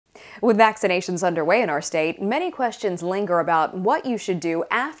With vaccinations underway in our state, many questions linger about what you should do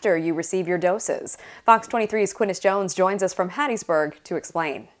after you receive your doses. Fox 23's Quentis joins us from Hattiesburg to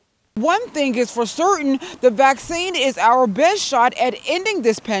explain. One thing is for certain, the vaccine is our best shot at ending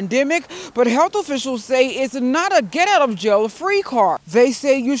this pandemic, but health officials say it's not a get-out-of-jail-free card. They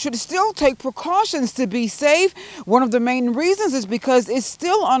say you should still take precautions to be safe. One of the main reasons is because it's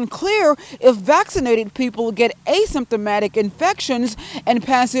still unclear if vaccinated people get asymptomatic infections and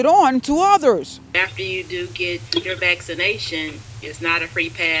pass it on to others. After you do get your vaccination, it's not a free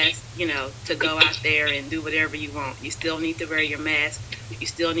pass, to go out there and do whatever you want. You still need to wear your mask. You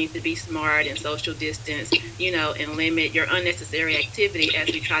still need to be smart and social distance, and limit your unnecessary activity as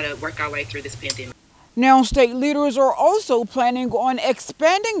we try to work our way through this pandemic. Now, state leaders are also planning on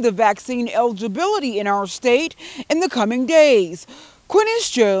expanding the vaccine eligibility in our state in the coming days.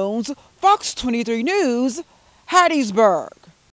 Quentis Jones, Fox 23 News, Hattiesburg.